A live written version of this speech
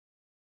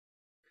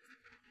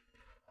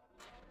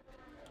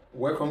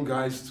Welcome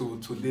guys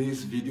to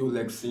today's video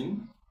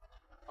lesson.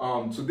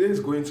 Today is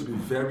going to be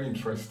very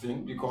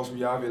interesting because we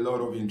have a lot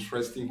of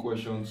interesting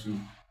questions to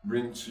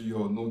bring to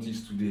your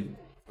notice today.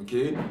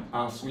 Okay,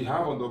 as we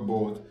have on the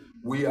board,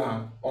 we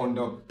are on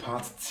the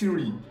part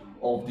 3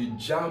 of the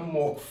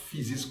Jamb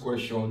physics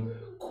question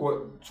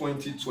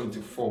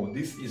 2024.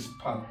 This is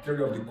part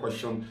 3 of the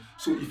question.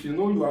 So if you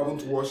know you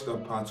haven't watched the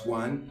part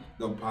 1,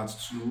 the part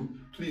 2,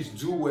 please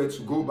do well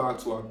to go back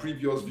to our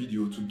previous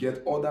video to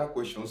get other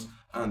questions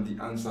and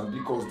the answer,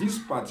 because these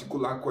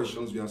particular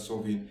questions we are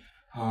solving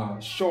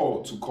are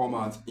sure to come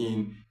out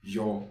in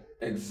your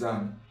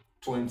exam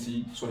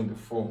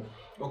 2024.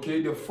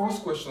 Okay, the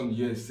first question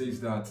here says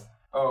that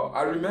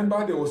I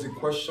remember there was a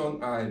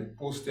question I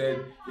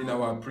posted in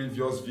our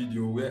previous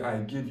video where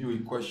I gave you a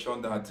question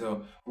that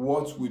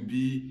what would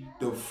be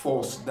the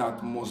force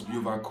that must be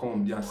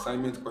overcome, the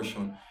assignment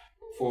question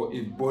for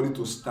a body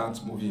to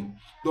start moving.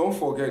 Don't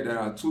forget there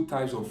are two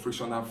types of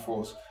frictional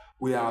force.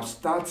 We have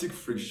static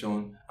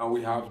friction and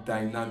we have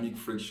dynamic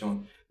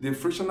friction. The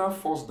frictional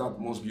force that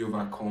must be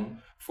overcome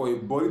for a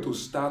body to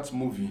start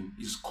moving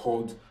is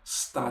called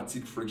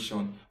static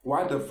friction,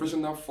 while the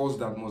frictional force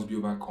that must be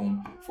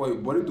overcome for a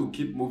body to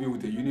keep moving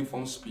with a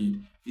uniform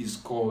speed is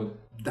called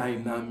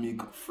dynamic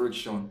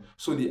friction.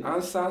 So the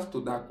answer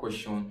to that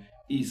question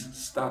is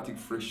static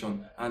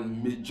friction,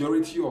 and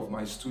majority of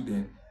my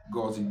students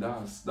got it.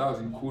 That's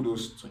a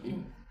kudos to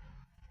him.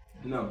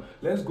 Now,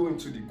 let's go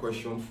into the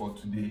question for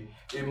today.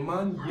 A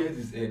man hears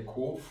his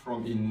echo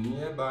from a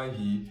nearby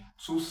hill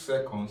 2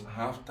 seconds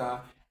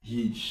after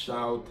he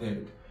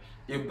shouted.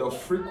 If the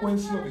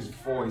frequency of his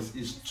voice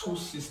is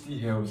 260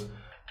 Hz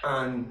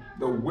and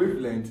the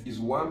wavelength is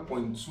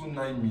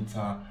 1.29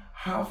 meter,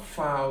 how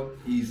far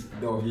is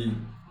the hill?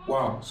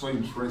 Wow, so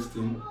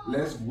interesting.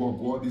 Let's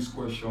work this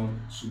question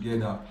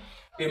together.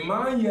 A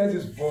man hears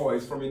his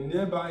voice from a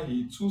nearby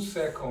hill 2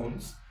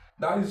 seconds.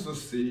 That is to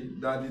say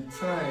that the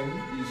time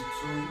is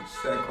 2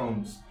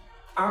 seconds.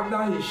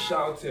 After he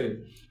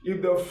shouted,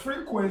 if the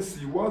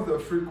frequency, what's the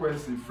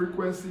frequency?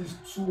 Frequency is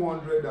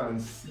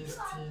 260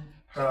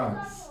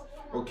 Hertz.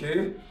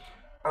 Okay?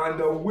 And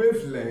the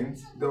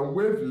wavelength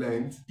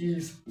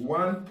is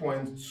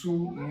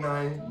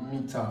 1.29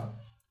 meter.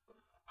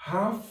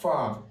 How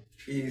far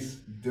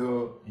is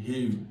the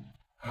hill?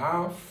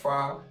 How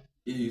far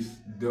is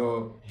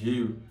the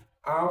hill?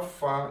 How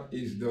far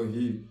is the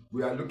hill?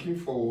 We are looking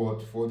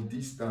forward for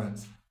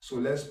distance. So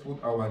let's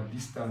put our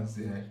distance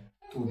there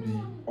to be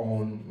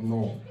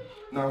unknown.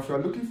 Now, if you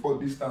are looking for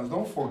distance,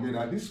 don't forget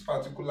that this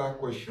particular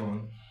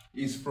question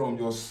is from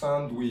your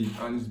sound wave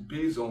and is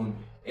based on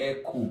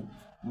echo.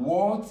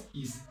 What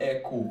is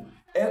echo?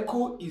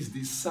 Echo is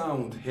the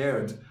sound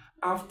heard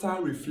after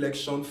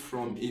reflection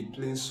from a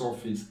plane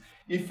surface.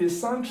 If a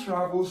sound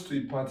travels to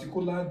a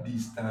particular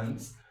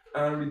distance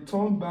and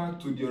return back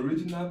to the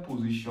original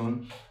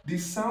position, the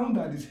sound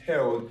that is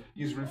held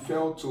is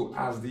referred to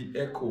as the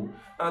echo.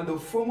 And the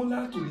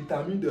formula to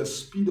determine the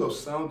speed of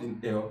sound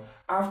in air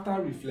after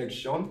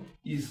reflection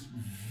is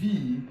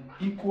V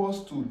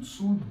equals to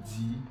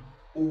 2D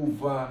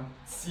over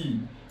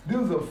T.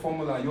 This is the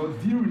formula. Your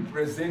D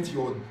represents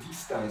your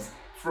distance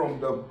from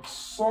the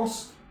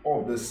source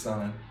of the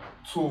sound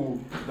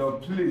to the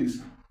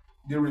place,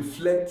 the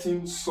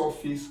reflecting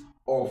surface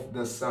of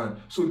the sound.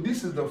 So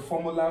this is the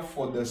formula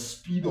for the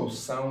speed of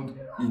sound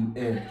in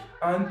air.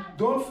 And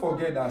don't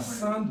forget that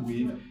sound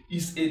wave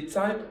is a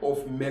type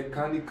of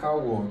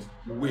mechanical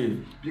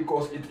wave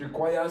because it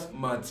requires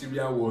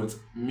material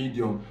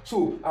medium.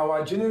 So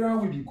our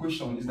general wave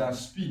equation is that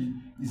speed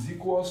is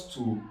equals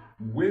to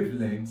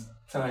wavelength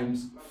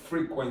times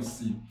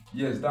frequency.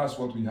 Yes, that's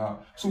what we have.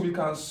 So we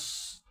can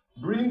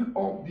bring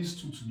up these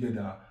two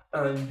together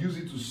and use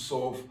it to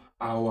solve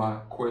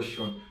our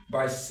question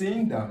by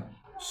saying that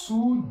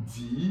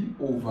 2D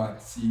over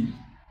T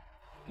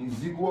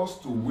is equals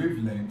to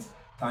wavelength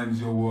times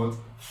your what?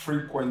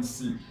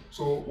 Frequency.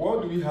 So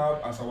what do we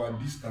have as our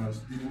distance?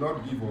 They did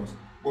not give us,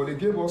 but they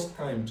gave us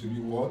time to be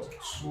what?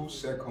 2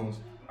 seconds,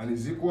 and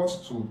is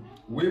equals to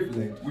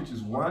wavelength, which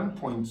is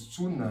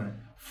 1.29.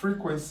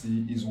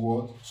 Frequency is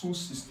what?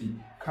 260.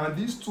 Can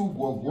these two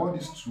work? What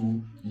is 2?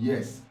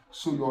 Yes.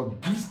 So your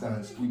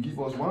distance will give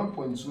us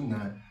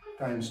 1.29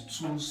 times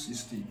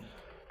 260.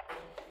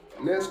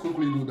 Let's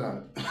quickly do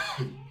that.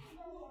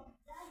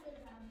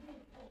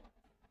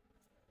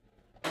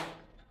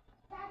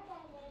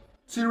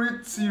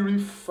 Theory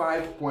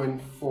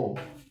 5.4.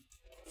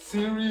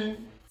 Theory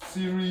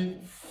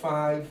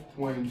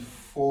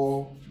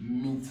 5.4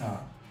 meter.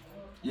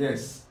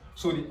 Yes.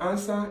 So the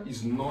answer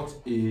is not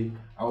A.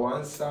 Our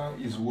answer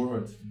is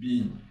what?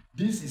 B.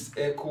 This is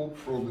echo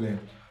problem.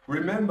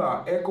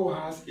 Remember, echo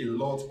has a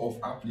lot of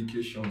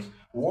applications.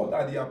 What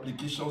are the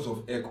applications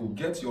of echo?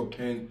 Get your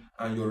pen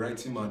and your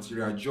writing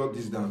material, jot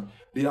this down.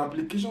 The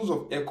applications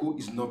of echo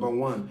is number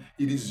 1.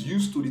 It is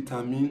used to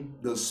determine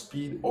the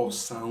speed of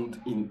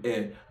sound in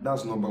air.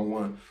 That's number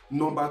 1.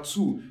 Number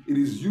 2, it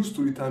is used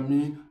to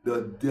determine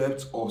the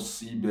depth of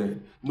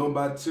seabed.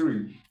 Number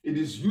 3, it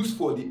is used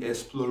for the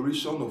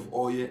exploration of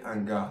oil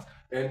and gas.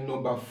 And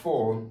number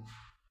 4,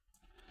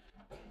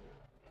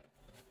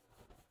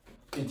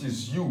 it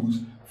is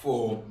used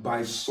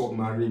by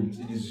submarines.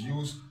 It is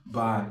used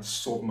by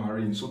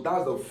submarines. So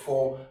that's the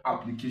 4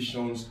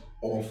 applications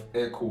of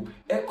echo.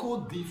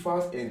 Echo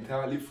differs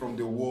entirely from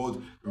the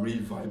word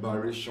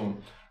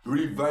reverberation.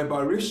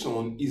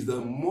 Reverberation is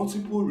the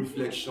multiple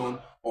reflection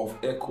of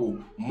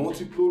echo.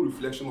 Multiple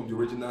reflection of the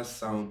original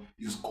sound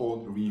is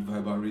called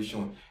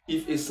reverberation.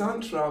 If a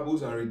sound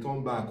travels and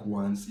returns back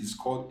once, it's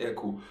called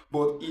echo.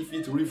 But if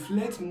it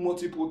reflects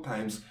multiple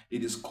times,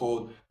 it is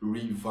called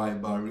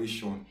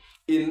reverberation.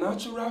 A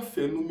natural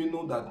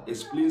phenomenon that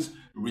explains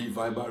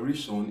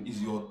reverberation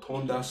is your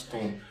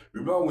thunderstorm.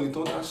 Remember, when the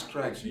thunder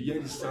strikes, you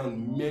hear the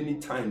sound many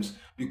times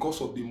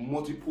because of the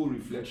multiple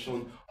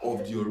reflection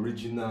of the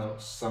original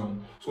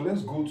sound. So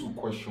let's go to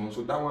question.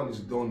 So that one is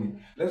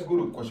done. Let's go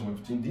to question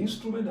 15. The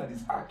instrument that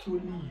is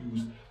actually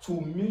used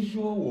to measure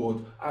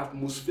what?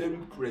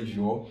 Atmospheric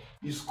pressure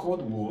is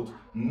called what?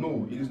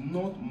 No, it is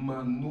not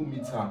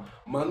manometer.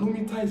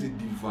 Manometer is a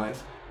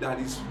device that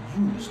is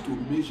used to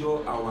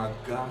measure our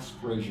gas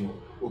pressure.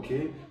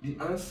 Okay, the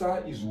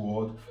answer is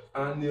what?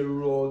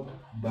 Anaerobe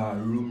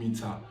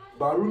barometer.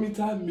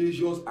 Barometer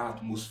measures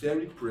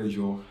atmospheric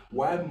pressure,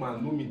 while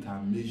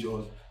manometer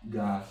measures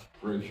gas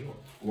pressure.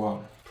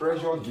 Wow,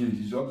 pressure gauge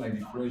is just like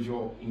the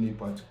pressure in a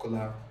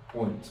particular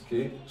point.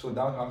 Okay, so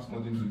that has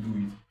nothing to do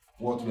with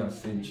what we are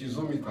saying.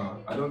 Chisometer,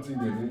 I don't think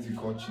there's anything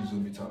called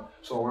chisometer.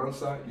 So our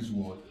answer is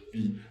what?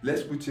 B.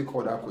 Let's take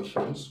other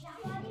questions.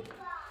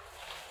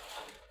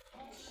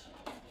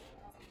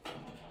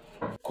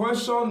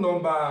 Question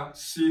number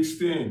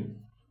 16.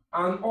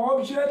 An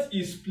object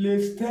is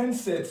placed 10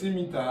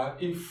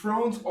 cm in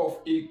front of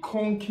a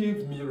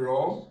concave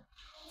mirror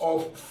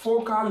of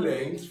focal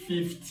length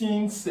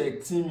 15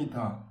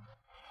 cm.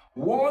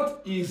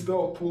 What is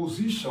the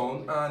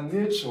position and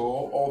nature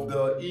of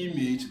the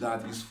image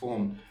that is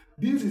formed?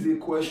 This is a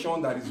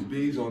question that is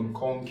based on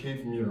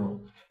concave mirror.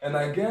 And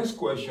I guess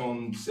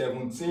question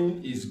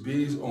 17 is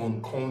based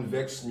on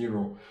convex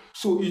mirror.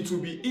 So it will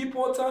be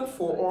important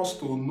for us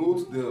to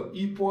note the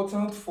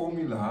important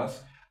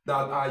formulas that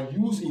are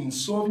used in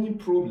solving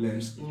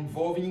problems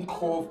involving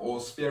curved or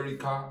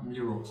spherical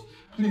mirrors.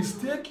 Please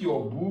take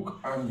your book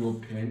and your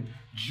pen,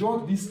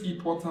 jot these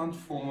important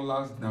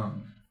formulas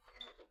down.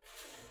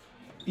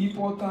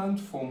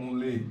 Important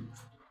formulae.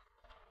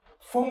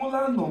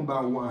 Formula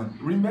number 1.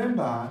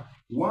 Remember,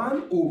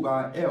 1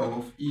 over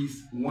F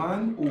is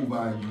 1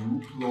 over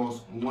U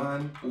plus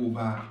 1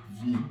 over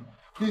V.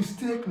 Please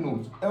take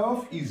note,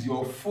 F is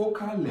your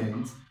focal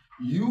length,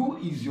 U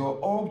is your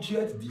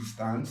object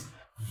distance,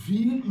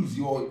 V is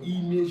your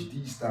image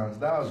distance.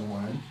 That's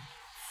 1.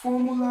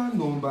 Formula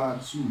number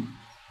 2.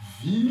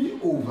 V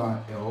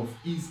over F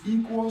is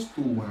equals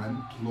to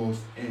 1 plus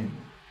N.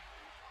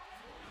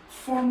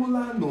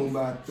 Formula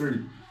number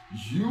 3.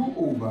 U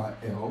over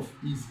F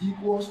is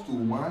equals to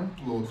 1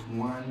 plus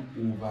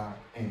 1 over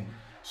N.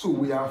 So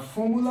we have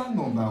formula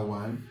number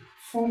 1,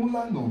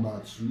 formula number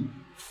 2,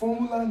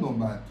 formula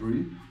number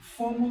 3,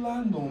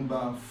 formula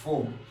number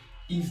 4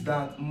 is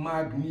that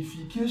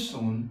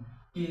magnification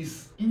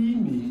is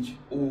image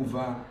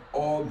over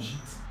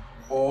object,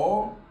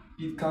 or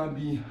it can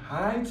be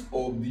height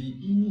of the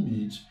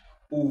image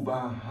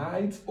over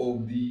height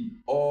of the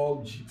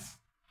object.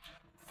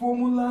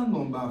 Formula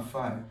number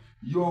 5,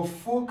 your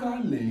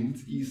focal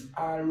length is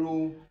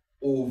arrow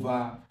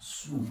over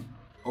 2.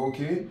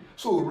 Okay,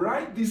 so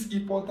write these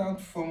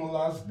important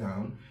formulas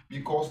down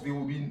because they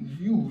will be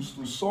used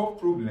to solve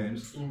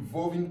problems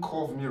involving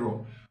curved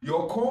mirror.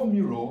 Your curved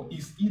mirror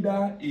is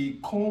either a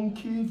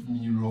concave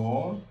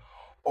mirror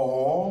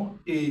or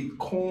a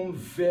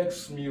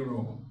convex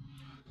mirror.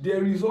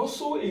 There is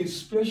also a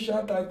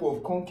special type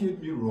of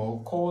concave mirror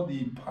called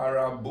the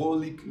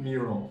parabolic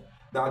mirror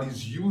that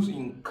is used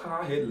in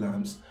car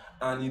headlamps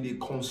and in the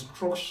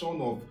construction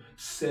of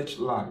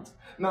searchlight.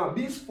 Now,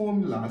 these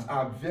formulas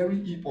are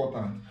very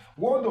important.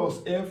 What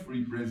does F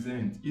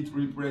represent? It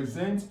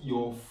represents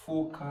your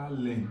focal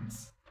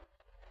length.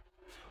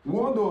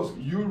 What does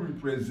U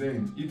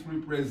represent? It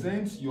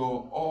represents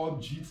your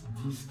object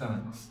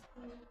distance.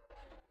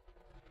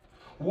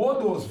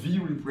 What does V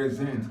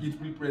represent? It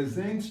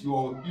represents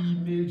your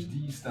image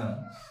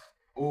distance.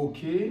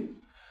 Okay?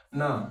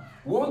 Now,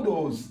 what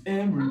does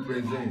M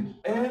represent?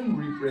 M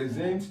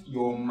represents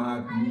your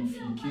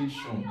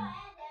magnification.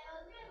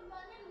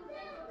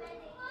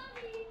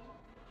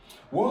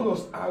 What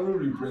does arrow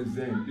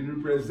represent? It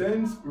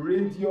represents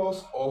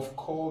radius of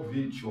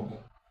curvature.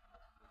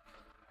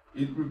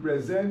 It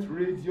represents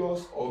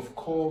radius of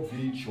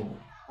curvature.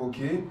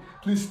 Okay?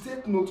 Please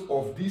take note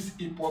of these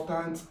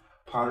important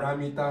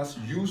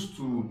parameters used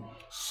to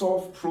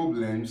solve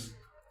problems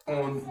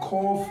on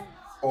curved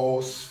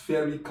or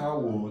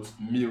spherical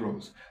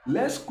mirrors.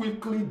 Let's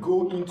quickly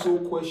go into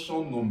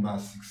question number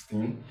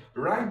 16.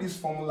 Write these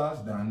formulas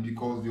down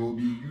because they will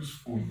be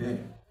useful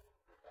here.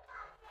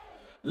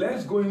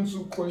 Let's go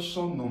into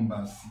question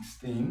number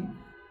 16.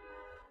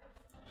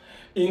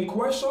 In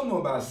question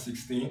number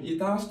 16,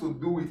 it has to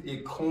do with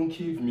a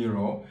concave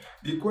mirror.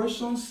 The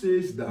question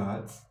says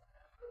that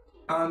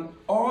An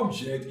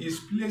object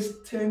is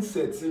placed 10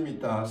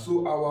 centimeters,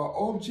 so our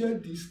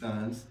object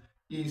distance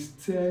is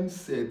 10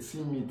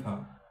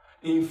 centimeters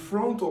in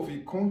front of a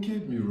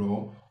concave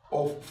mirror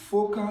of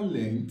focal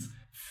length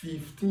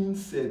 15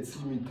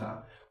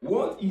 centimeters.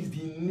 What is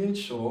the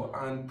nature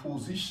and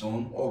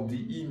position of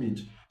the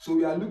image? So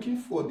we are looking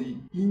for the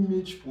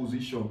image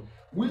position.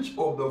 Which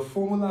of the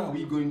formula are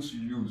we going to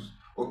use?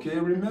 Okay,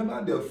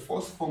 remember the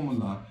first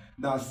formula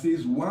that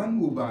says 1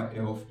 over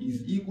F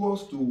is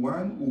equals to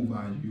 1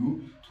 over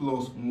U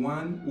plus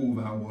 1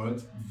 over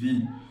what?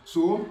 V.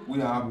 So we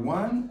have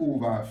 1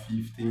 over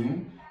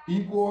 15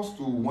 equals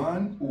to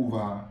 1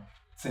 over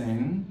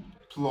 10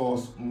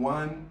 plus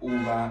 1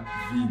 over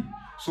V.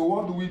 So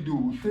what do?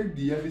 We take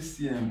the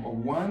LCM of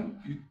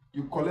 1,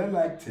 you collect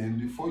like 10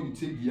 before you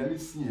take the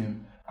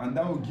LCM, and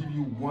that will give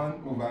you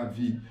 1 over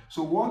V.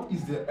 So what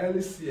is the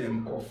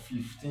LCM of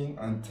 15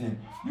 and 10?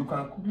 You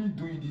can quickly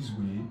do it this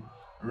way.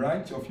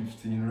 Write your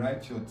 15,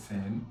 write your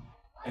 10,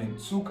 and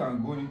 2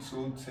 can go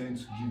into 10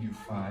 to give you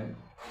 5.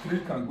 3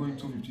 can go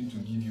into 15 to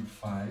give you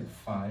 5,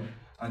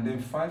 and then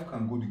 5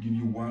 can go to give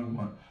you 1,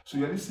 1. So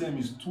your LCM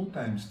is 2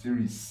 times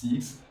 3 is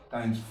 6,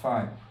 times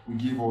 5 will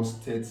give us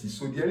 30.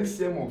 So the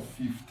LCM of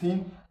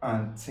 15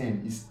 and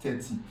 10 is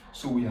 30.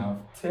 So we have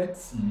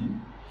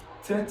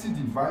 30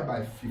 divided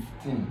by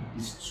 15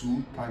 is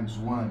 2 times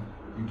 1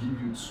 will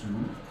give you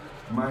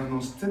 2,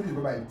 minus 30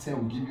 divided by 10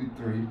 will give you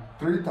 3.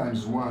 3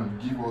 times 1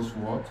 will give us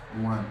what?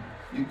 1.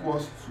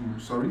 Equals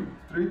to,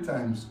 3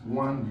 times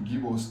 1 will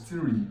give us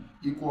 3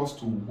 equals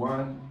to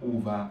 1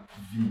 over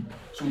V.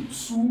 So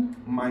 2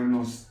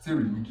 minus 3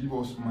 will give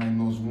us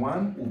minus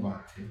 1 over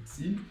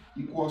 30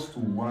 equals to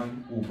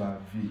 1 over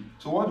V.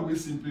 So what do we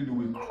simply do?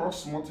 We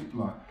cross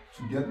multiply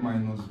to get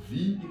minus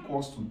V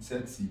equals to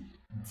 30.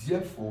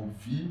 Therefore,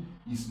 V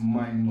is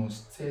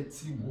minus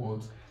 30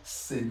 what?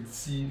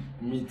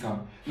 Centimeter.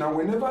 Now,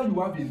 whenever you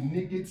have a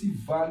negative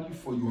value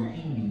for your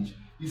image,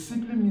 it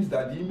simply means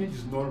that the image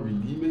is not real.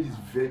 The image is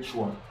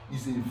virtual.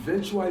 It's a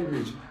virtual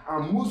image.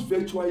 And most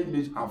virtual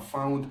images are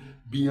found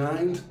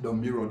behind the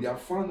mirror. They are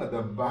found at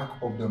the back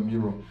of the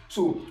mirror.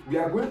 So we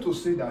are going to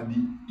say that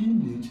the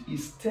image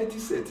is 30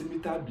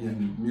 centimeters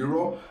behind the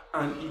mirror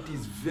and it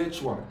is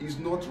virtual. It's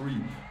not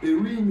real. A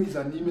real image is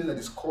an image that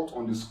is caught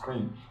on the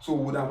screen. So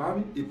we would have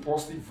having a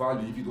positive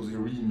value if it was a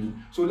real image.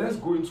 So let's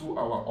go into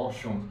our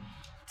options.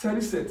 30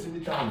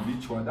 centimeters and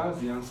virtual. That's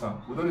the answer.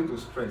 We don't need to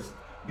stress.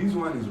 This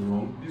one is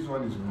wrong, this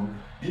one is wrong.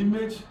 The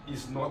image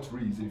is not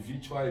real, it's a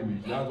virtual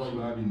image. That's why you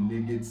have a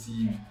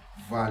negative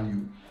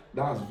value.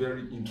 That's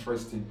very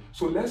interesting.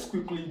 So let's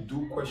quickly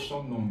do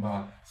question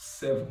number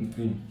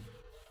 17.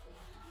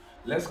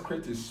 Let's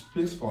create a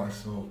space for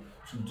ourselves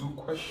to do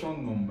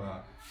question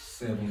number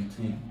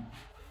 17.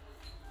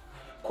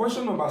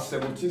 Question number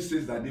 17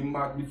 says that the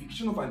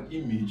magnification of an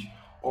image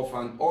of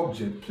an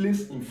object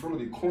placed in front of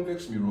the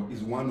convex mirror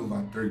is 1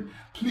 over 3.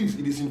 Please,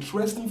 it is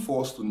interesting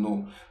for us to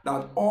know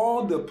that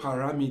all the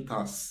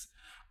parameters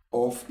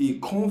of a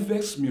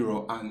convex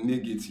mirror are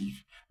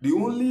negative. The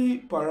only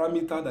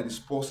parameter that is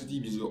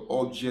positive is your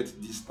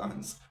object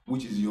distance,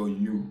 which is your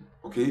U.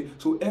 Okay,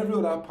 so every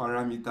other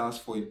parameters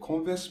for a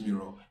convex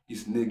mirror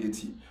is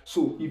negative.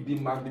 So if the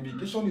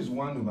magnification is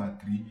 1 over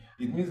 3,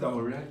 it means that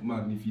our right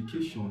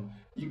magnification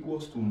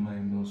equals to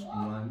minus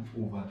 1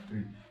 over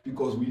 3,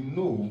 because we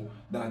know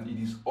that it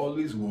is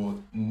always what?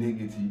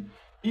 Negative.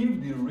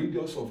 If the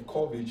radius of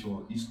curvature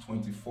is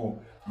 24,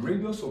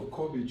 radius of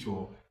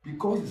curvature,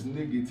 because it's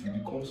negative,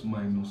 becomes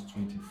minus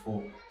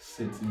 24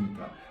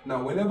 centimeters.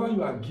 Now, whenever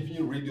you are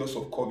giving radius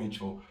of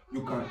curvature,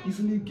 you can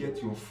easily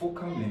get your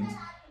focal length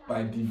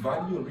by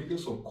dividing your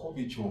radius of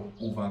curvature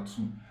over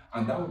 2,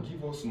 and that will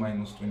give us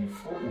minus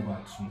 24 over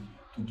 2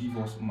 to give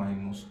us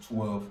minus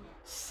 12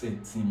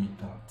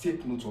 centimeters.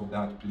 Take note of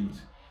that,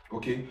 please.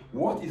 Okay,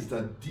 what is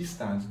the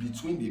distance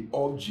between the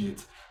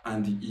object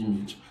and the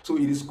image? So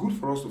it is good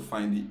for us to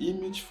find the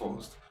image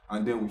first,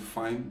 and then we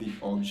find the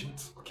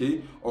object.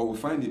 Okay, or we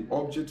find the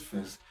object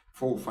first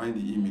before we find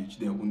the image,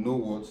 then we know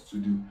what to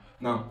do.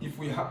 Now, if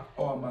we have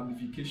our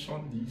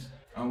magnification this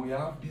and we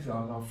have this as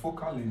our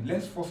focal length,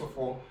 let's first of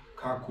all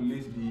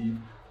calculate the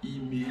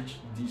image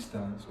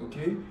distance.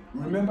 Okay,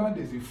 remember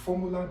there's a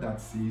formula that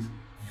says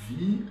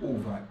V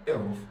over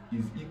F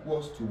is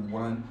equals to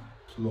 1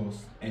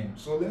 plus M.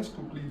 So let's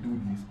quickly do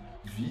this.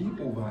 V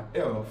over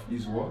F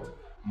is what?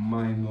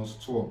 Minus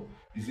 12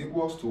 is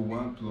equals to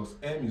 1 plus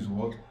M is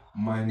what?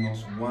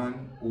 Minus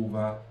 1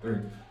 over 3.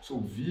 So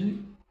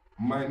V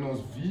minus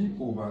V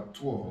over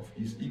 12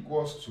 is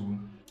equals to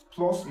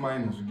plus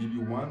minus will give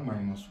you 1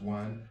 minus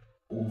 1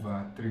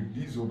 over 3.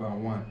 This is over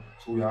 1.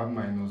 So we have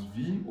minus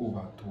V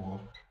over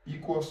 12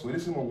 equals to,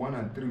 this of 1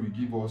 and 3 will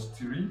give us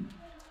 3.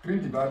 3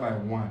 divided by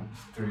 1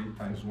 is 3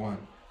 times 1.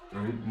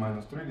 3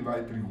 minus 3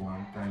 divided by 3,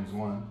 1 times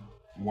 1,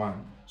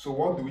 1. So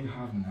what do we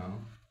have now?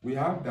 We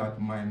have that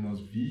minus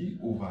V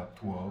over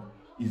 12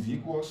 is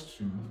equals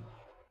to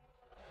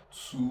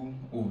 2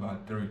 over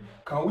 3.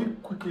 Can we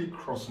quickly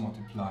cross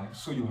multiply?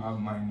 So you have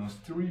minus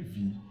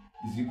 3V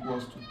is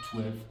equals to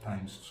 12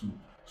 times 2.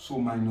 So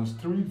minus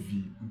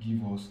 3V will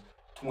give us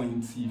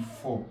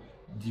 24.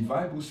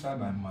 divide both sides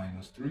by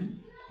minus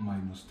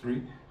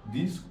 3.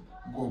 This,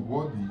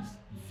 what is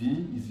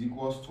V is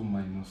equals to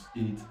minus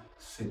 8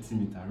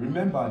 centimeter.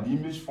 Remember, the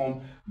image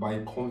formed by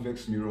a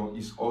convex mirror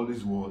is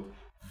always what?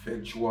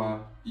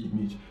 Virtual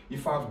image.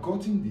 If I've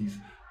gotten this,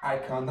 I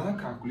can now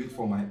calculate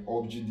for my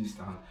object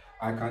distance.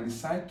 I can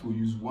decide to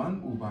use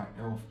 1 over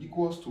L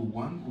equals to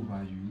 1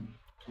 over U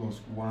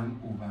plus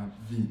 1 over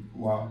V.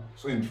 Wow,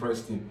 so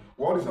interesting.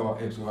 What is our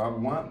X?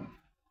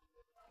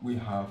 We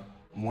have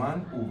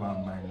 1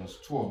 over minus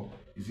 12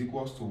 is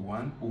equals to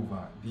 1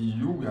 over the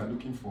U we are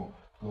looking for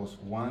plus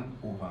 1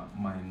 over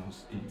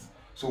minus 8.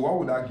 So what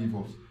would that give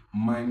us?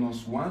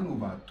 Minus 1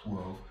 over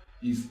 12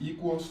 is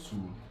equals to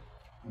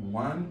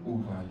 1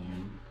 over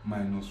U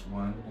minus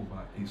 1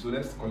 over 8. So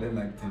let's collect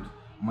like terms.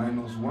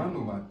 Minus 1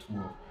 over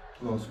 12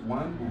 plus 1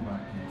 over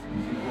 8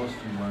 is equals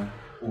to 1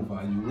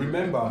 over U.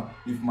 Remember,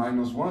 if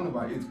minus 1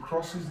 over 8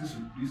 crosses this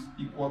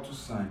equal to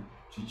sign,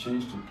 to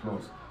change to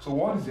plus. So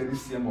what is the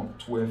LCM of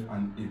 12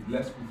 and 8?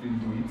 Let's quickly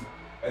do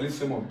it.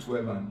 LCM of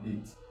 12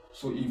 and 8.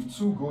 So if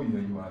 2 go here,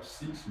 you have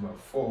 6, you have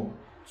 4.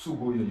 2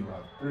 go here, you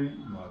have 3,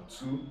 you have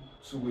 2.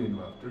 2 go here, you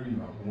have 3, you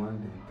have 1,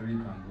 then 3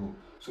 can go.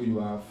 So you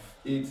have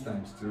 8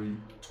 times 3,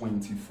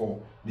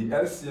 24. The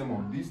LCM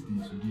of this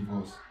will give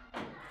us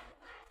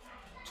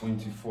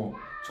 24.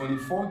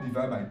 24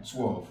 divided by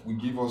 12 will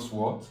give us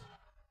what?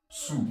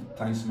 2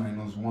 times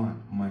minus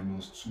 1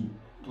 minus 2.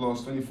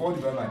 Plus 24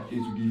 divided by 8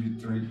 will give you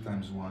 3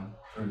 times 1,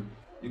 3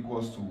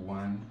 equals to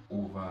 1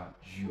 over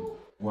U.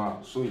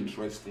 Wow, so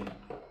interesting.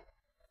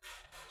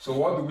 So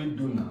what do we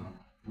do now?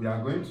 We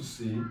are going to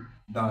say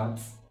that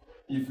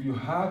if you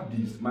have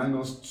this,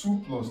 minus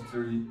 2 plus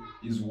 3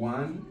 is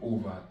 1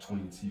 over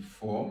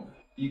 24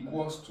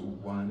 equals to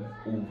 1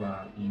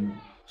 over U.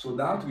 So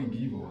that will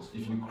give us,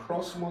 if you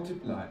cross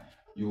multiply,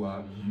 you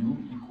have U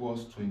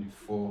equals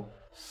 24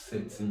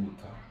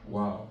 centimeter.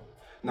 Wow.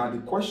 Now the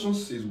question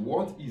says,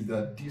 what is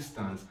the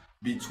distance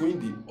between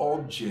the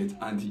object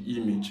and the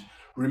image?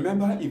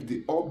 Remember, if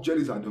the object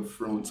is at the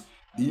front,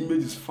 the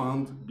image is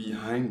found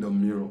behind the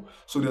mirror.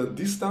 So the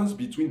distance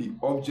between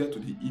the object to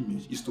the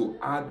image is to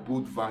add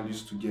both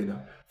values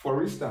together.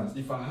 For instance,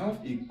 if I have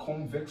a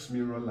convex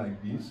mirror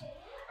like this,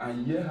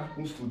 and here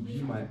happens to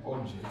be my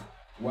object,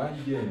 while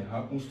here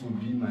happens to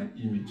be my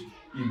image.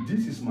 If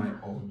this is my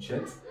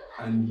object,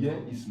 and here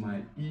is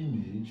my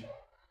image,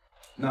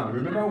 now,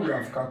 remember we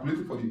have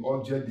calculated for the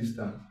object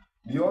distance.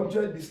 The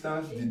object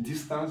distance, the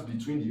distance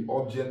between the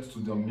object to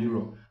the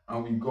mirror,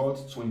 and we got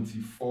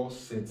 24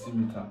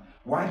 centimeter.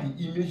 While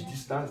the image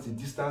distance, the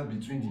distance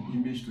between the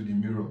image to the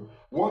mirror.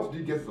 What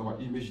did we get for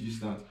our image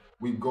distance?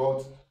 We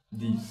got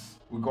this.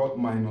 We got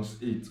minus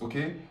 8,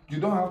 okay? You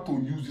don't have to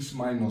use this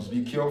minus,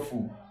 be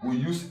careful. We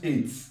use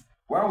 8.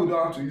 Why we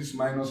don't have to use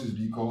minus is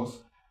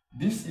because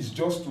this is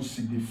just to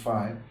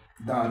signify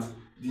that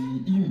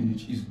the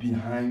image is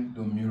behind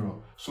the mirror.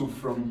 So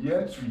from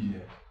here to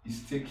here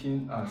is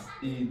taken as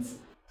 8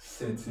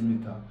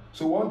 centimeter.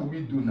 So what do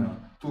we do now?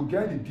 To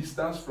get the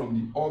distance from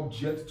the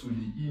object to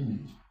the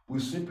image, we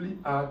simply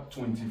add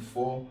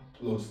 24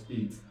 plus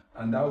 8,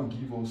 and that will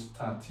give us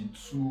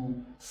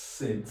 32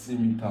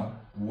 centimeter.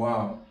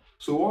 Wow.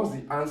 So what's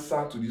the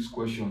answer to this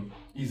question?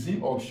 Is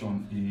it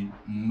option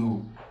A?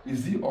 No.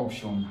 Is it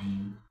option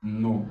B?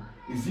 No.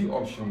 Is it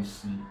option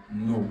C?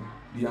 No.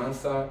 The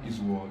answer is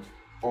what?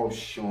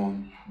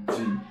 Option D.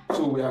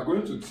 So we are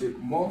going to take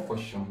more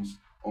questions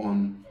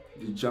on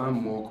the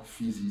Jamb mock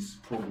physics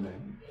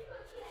problem.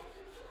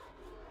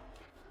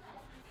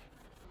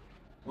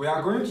 We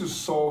are going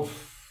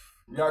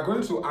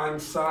to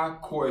answer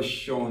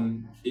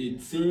question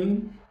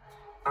 18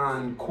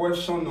 and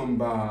question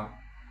number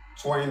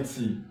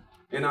 20.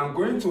 And I'm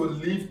going to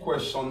leave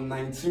question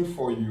 19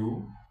 for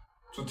you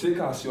to take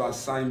as your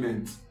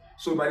assignment.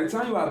 So by the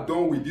time you are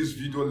done with this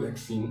video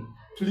lesson,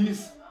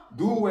 please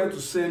do well to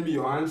send me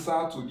your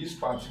answer to this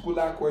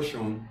particular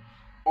question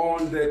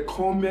on the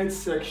comment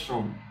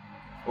section.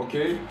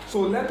 Okay,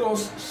 so let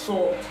us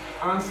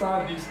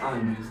answer this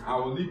and this. I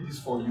will leave this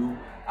for you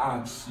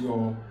as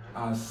your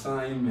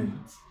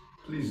assignment.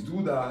 Please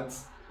do that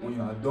when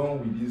you are done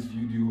with this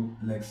video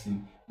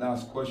lesson.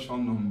 That's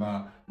question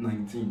number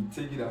 19.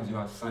 Take it as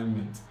your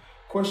assignment.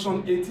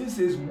 Question 18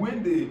 says,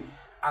 when the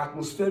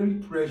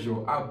atmospheric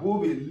pressure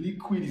above a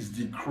liquid is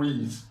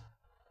decreased,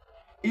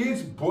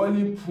 its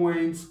boiling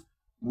point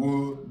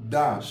will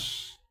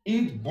dash.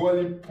 Its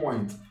boiling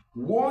point.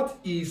 What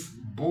is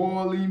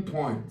boiling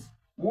point?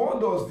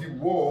 What does the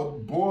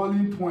word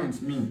boiling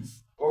point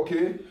means?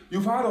 Okay,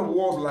 you've heard of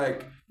words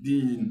like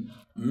the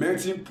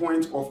melting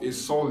point of a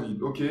solid.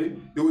 Okay,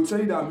 they will tell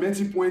you that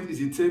melting point is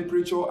the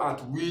temperature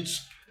at which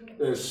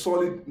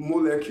solid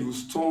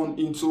molecules turn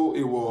into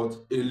a what?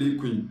 A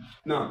liquid.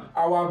 Now,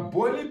 our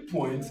boiling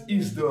point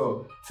is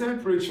the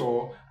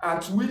temperature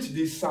at which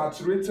the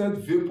saturated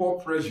vapor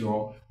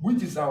pressure,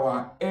 which is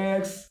our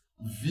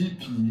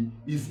XVP,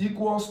 is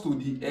equals to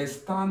the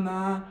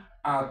external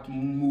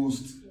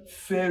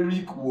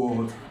atmospheric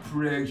what?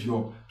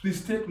 Pressure.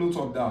 Please take note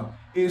of that.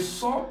 A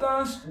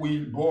substance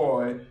will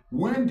boil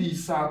when the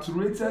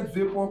saturated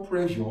vapor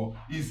pressure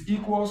is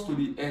equals to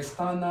the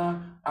external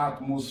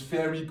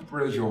atmospheric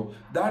pressure.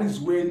 That is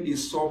when a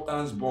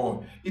substance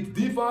boils. It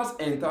differs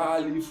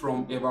entirely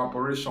from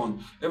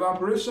evaporation.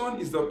 Evaporation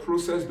is the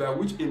process by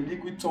which a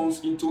liquid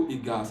turns into a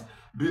gas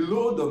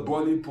below the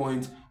boiling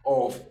point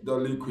of the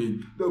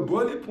liquid. The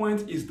boiling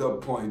point is the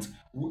point,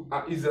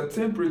 is the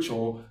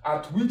temperature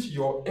at which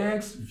your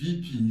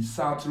XVP,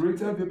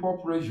 saturated vapor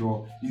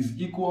pressure, is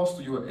equals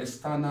to your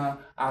external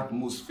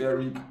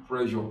atmospheric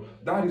pressure.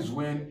 That is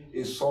when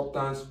a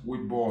substance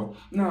will boil.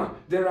 Now,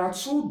 there are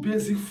two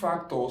basic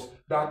factors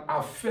that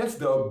affect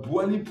the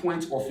boiling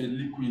point of a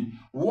liquid.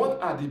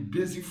 What are the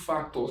basic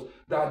factors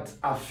that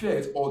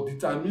affect or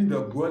determine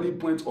the boiling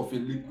point of a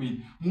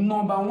liquid?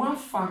 Number one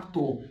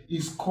factor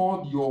is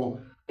called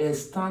your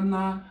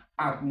external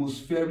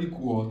atmospheric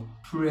what?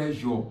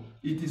 Pressure.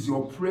 It is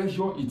your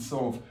pressure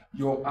itself,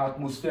 your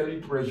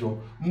atmospheric pressure.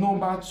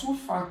 Number two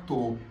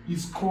factor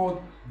is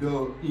called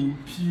the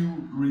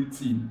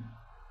impurity.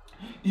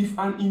 If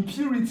an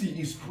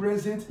impurity is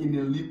present in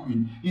a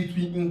liquid, it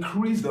will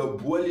increase the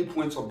boiling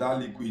point of that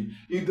liquid.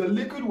 If the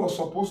liquid was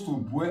supposed to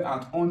boil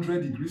at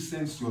 100 degrees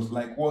Celsius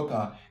like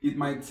water, it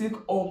might take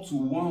up to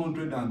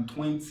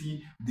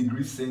 120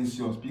 degrees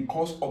Celsius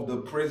because of the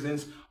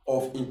presence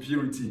of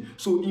impurity.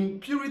 So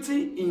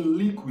impurity in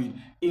liquid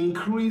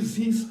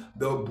increases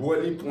the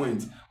boiling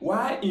point,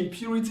 while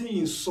impurity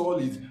in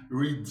solid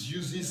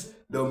reduces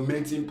the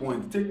melting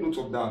point. Take note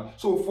of that.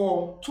 So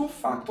for two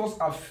factors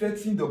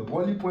affecting the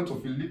boiling point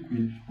of a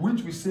liquid,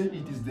 which we say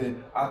it is the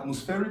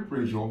atmospheric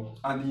pressure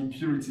and the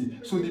impurity.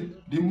 So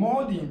the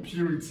more the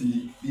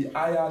impurity, the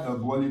higher the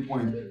boiling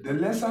point. The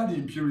lesser the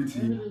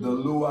impurity, the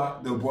lower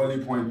the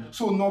boiling point.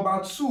 So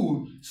number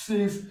two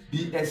says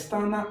the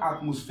external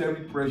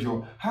atmospheric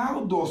pressure.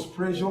 How does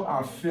pressure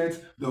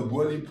affect the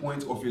boiling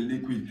point of a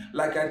liquid?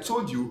 Like I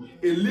told you,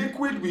 a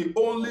liquid will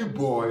only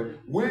boil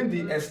when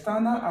the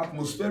external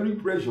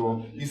atmospheric pressure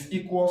is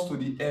equals to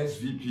the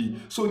SVP.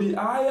 So the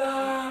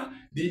higher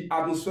the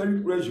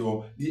atmospheric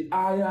pressure, the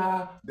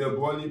higher the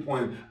boiling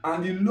point,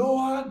 and the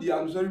lower the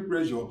atmospheric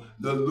pressure,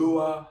 the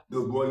lower the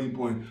boiling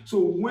point. So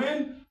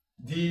when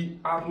the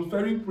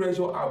atmospheric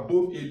pressure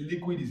above a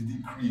liquid is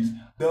decreased,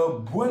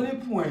 the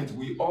boiling point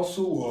will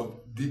also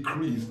what?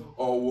 Decrease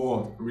or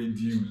what?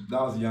 Reduce.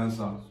 That's the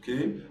answer.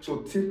 Okay,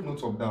 so take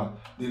note of that.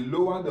 The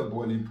lower the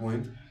boiling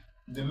point,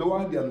 the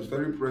lower the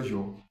atmospheric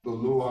pressure, the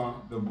lower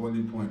the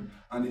boiling point,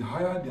 and the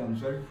higher the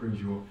atmospheric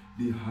pressure,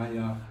 the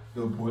higher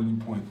the boiling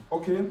point.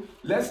 Okay,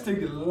 let's take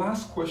the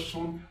last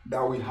question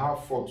that we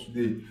have for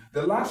today.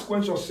 The last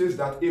question says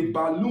that a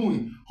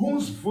balloon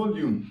whose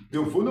volume,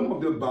 the volume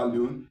of the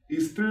balloon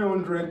is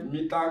 300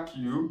 meter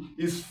cube,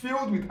 is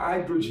filled with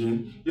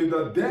hydrogen. If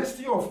the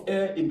density of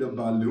air in the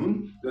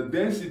balloon, the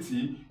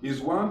density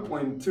is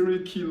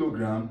 1.3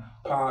 kilogram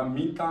per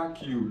meter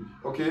cube.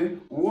 Okay,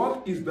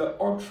 what is the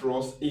earth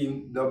thrust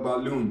in the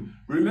balloon?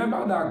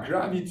 Remember that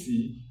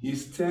gravity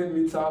is 10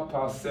 meters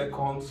per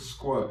second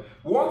square.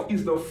 What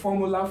is the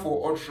formula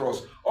for earth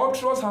thrust? Earth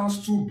thrust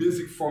has two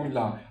basic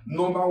formula.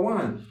 Number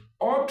one,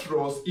 earth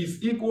thrust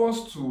is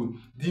equals to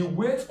the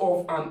weight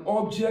of an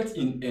object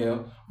in air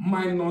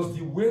minus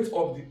the weight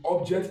of the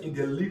object in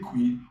the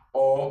liquid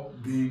or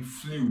the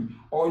fluid.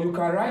 Or you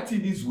can write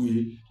it this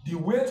way: the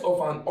weight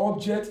of an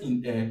object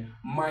in air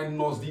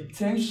minus the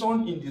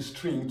tension in the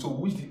string to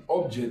which the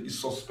object is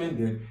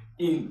suspended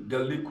in the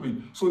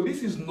liquid. So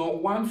this is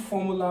not one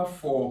formula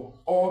for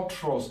earth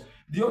thrust.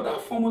 The other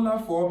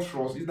formula for earth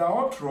thrust is that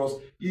earth thrust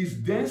is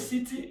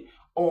density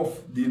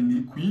of the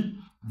liquid,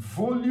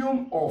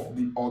 volume of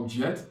the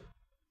object,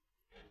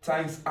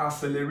 times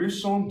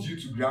acceleration due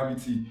to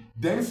gravity.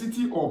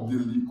 Density of the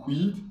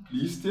liquid,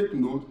 please take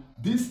note,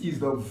 this is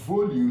the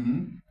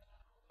volume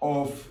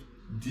of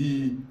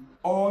the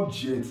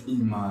object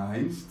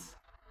immersed.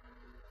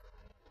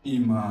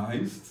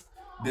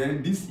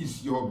 Then this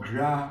is your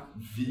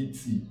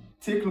gravity.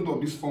 Take note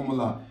of this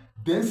formula: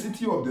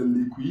 density of the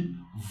liquid,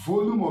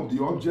 volume of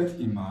the object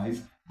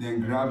immersed,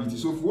 then gravity.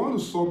 So if we want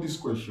to solve this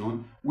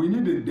question, we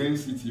need the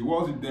density.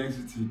 What's the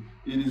density?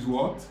 It is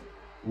what?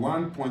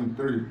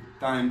 1.3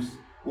 times,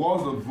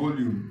 what's the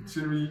volume?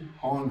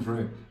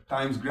 300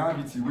 times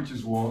gravity, which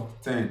is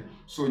what? 10.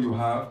 So you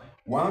have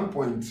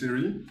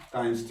 1.3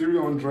 times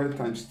 300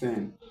 times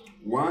 10.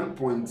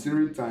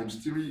 1.3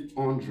 times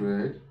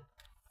 300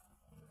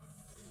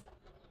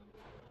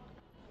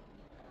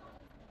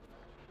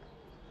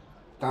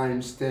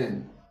 times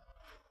 10.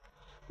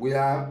 We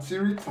have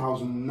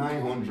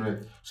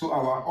 3,900. So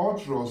our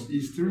earth thrust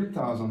is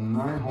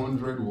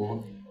 3,900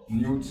 what?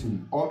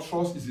 Newton. Earth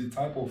thrust is a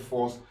type of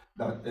force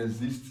that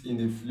exists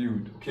in a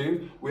fluid.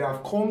 Okay, we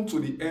have come to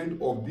the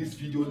end of this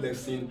video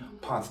lesson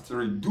part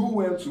 3. Do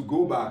well to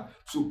go back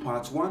to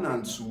part 1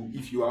 and 2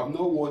 if you have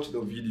not watched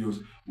the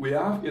videos. We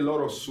have a lot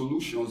of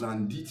solutions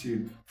and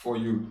detail for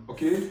you.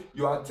 Okay,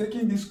 you are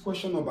taking this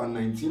question number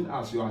 19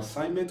 as your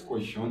assignment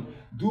question.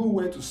 Do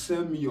well to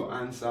send me your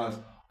answers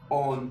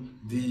on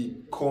the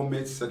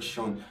comment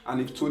section. And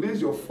if today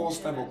is your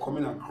first time of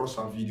coming across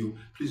our video,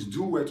 please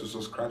do well to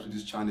subscribe to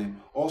this channel.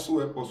 Also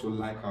help us to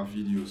like our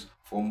videos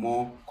for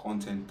more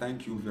content.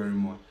 Thank you very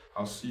much.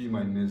 I'll see you in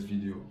my next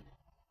video.